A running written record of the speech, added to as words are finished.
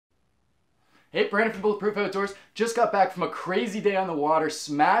Hey, Brandon from Bulletproof Outdoors. Just got back from a crazy day on the water,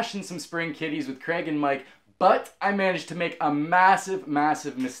 smashing some spring kitties with Craig and Mike, but I managed to make a massive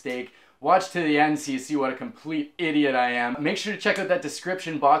mistake. Watch to the end so you see what a complete idiot I am. Make sure to check out that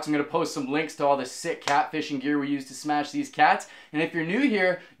description box. I'm going to post some links to all the sick catfishing gear we use to smash these cats. And if you're new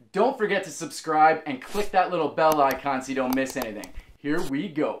here, don't forget to subscribe and click that little bell icon so you don't miss anything. Here we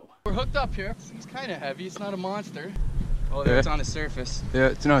go. We're hooked up here. It's kind of heavy. It's not a monster. Oh, yeah. It's on the surface. Yeah,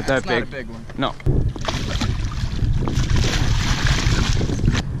 it's not that big. It's not a big one. No.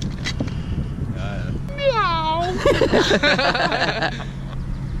 Meow.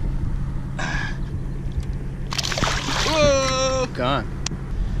 Whoa. Gone.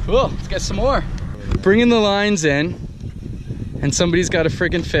 Cool. Let's get some more. Bringing the lines in, and somebody's got a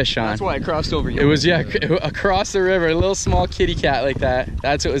friggin' fish on. That's why I crossed over you. It was, yeah, across the river. A little small kitty cat like that.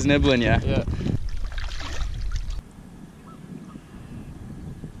 That's what was nibbling you. Yeah.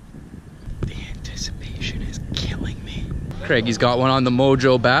 Craigie's got one on the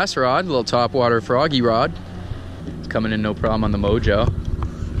Mojo bass rod, a little topwater froggy rod. It's coming in no problem on the Mojo.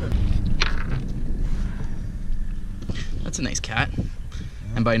 That's a nice cat.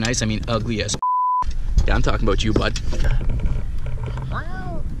 And by nice, I mean ugly as Yeah, I'm talking about you, bud.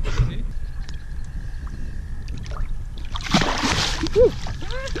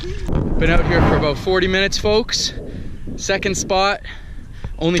 Been out here for about 40 minutes, folks. Second spot.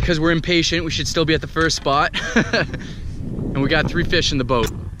 Only because we're impatient. We should still be at the first spot. And we got 3 fish in the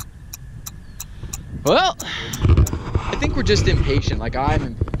boat. Well, I think we're just impatient. Like, I'm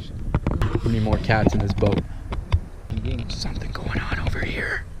impatient. We need more cats in this boat. Something going on over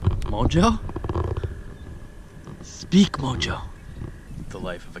here. Mojo? Speak, Mojo. The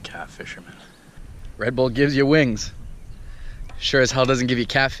life of a cat fisherman. Red Bull gives you wings. Sure as hell doesn't give you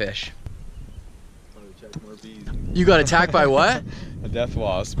catfish. You got attacked by what? A death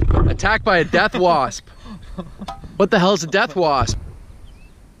wasp. Attacked by a death wasp. What the hell is a death wasp?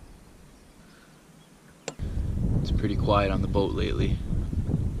 It's pretty quiet on the boat lately.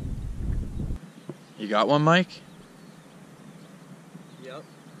 You got one, Mike? Yep.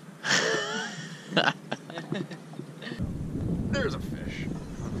 There's a fish.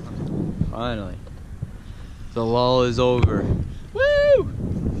 Finally. The lull is over.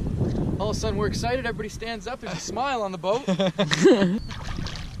 Woo! All of a sudden we're excited, everybody stands up, there's a smile on the boat.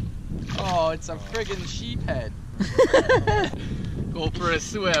 Oh, it's a friggin' sheephead. Go for a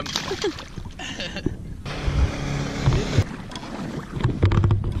swim.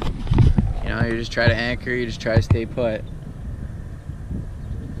 You know, you just try to anchor, you just try to stay put.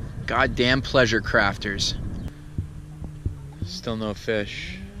 Goddamn pleasure crafters. Still no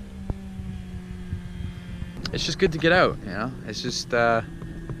fish. It's just good to get out, you know? It's just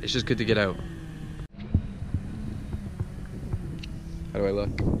good to get out. How do I look?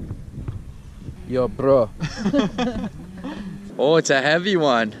 Yo, bro. Oh, it's a heavy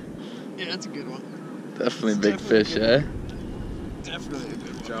one. Yeah, that's a good one. Definitely big fish, eh? Definitely a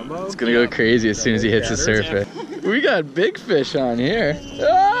good jumbo. It's gonna go crazy as soon as he hits the surface. We got big fish on here.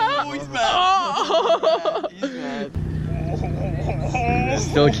 Oh, he's mad. Oh. He's mad.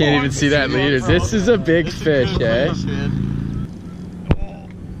 Still can't even see that leader. This is a big fish, eh?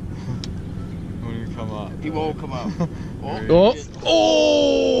 He won't come out. Oh!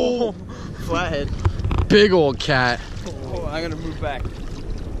 Oh! Flathead. Big old cat. Oh, I'm gonna move back.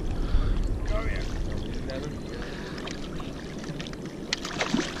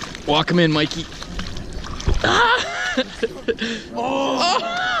 Walk him in, Mikey. Ah! Oh!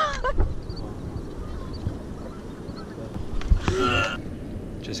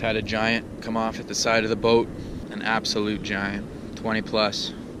 Just had a giant come off at the side of the boat. An absolute giant. 20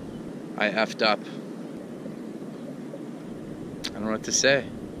 plus. I effed up. I don't know what to say.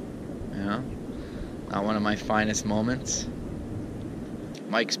 You know? Not one of my finest moments.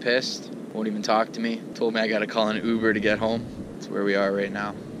 Mike's pissed. Won't even talk to me. Told me I gotta call an Uber to get home. That's where we are right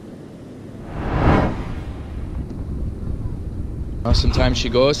now. Well, sometimes she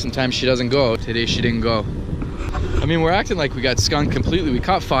goes, sometimes she doesn't go. Today she didn't go. I mean, we're acting like we got skunked completely. We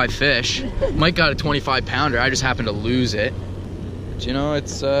caught 5 fish. Mike got a 25 pounder. I just happened to lose it. But, you know,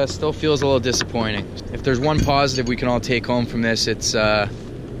 it's still feels a little disappointing. If there's one positive we can all take home from this, it's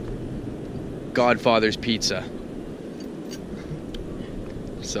Godfather's pizza.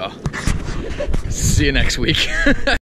 So, see you next week.